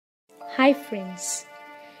Hi friends,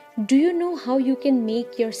 do you know how you can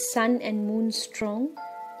make your sun and moon strong?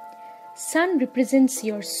 Sun represents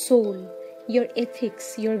your soul, your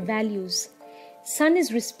ethics, your values. Sun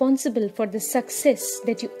is responsible for the success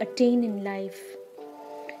that you attain in life.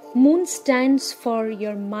 Moon stands for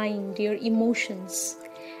your mind, your emotions,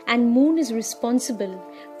 and moon is responsible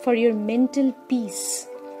for your mental peace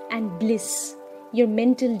and bliss, your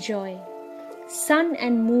mental joy. Sun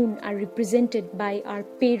and moon are represented by our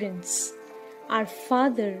parents. Our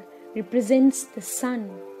father represents the sun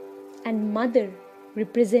and mother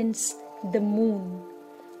represents the moon.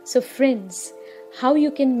 So friends, how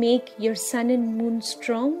you can make your sun and moon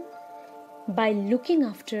strong? By looking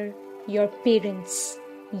after your parents.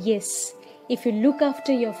 Yes, if you look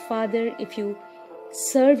after your father, if you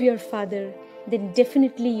serve your father, then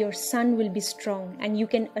definitely your sun will be strong and you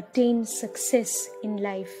can attain success in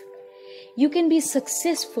life. You can be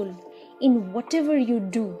successful in whatever you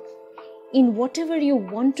do, in whatever you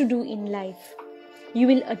want to do in life. You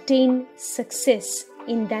will attain success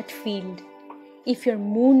in that field. If your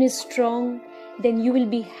moon is strong, then you will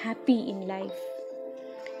be happy in life.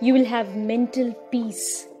 You will have mental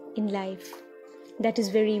peace in life. That is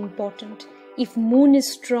very important. If moon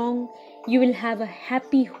is strong, you will have a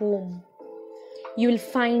happy home. You will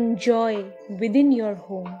find joy within your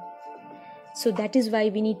home. So that is why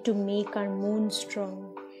we need to make our moon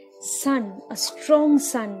strong. Sun, a strong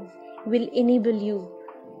sun, will enable you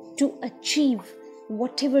to achieve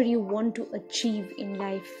whatever you want to achieve in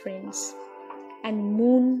life, friends. And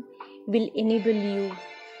moon will enable you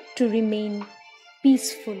to remain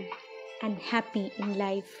peaceful and happy in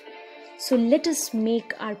life. So let us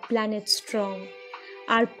make our planet strong.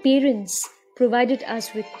 Our parents provided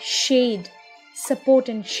us with shade, support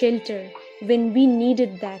and shelter when we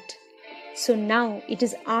needed that. So now it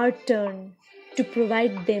is our turn to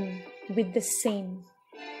provide them with the same.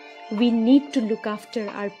 We need to look after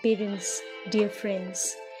our parents, dear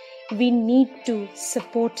friends. We need to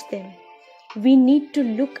support them. We need to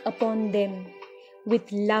look upon them with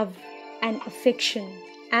love and affection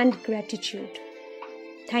and gratitude.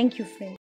 Thank you, friends.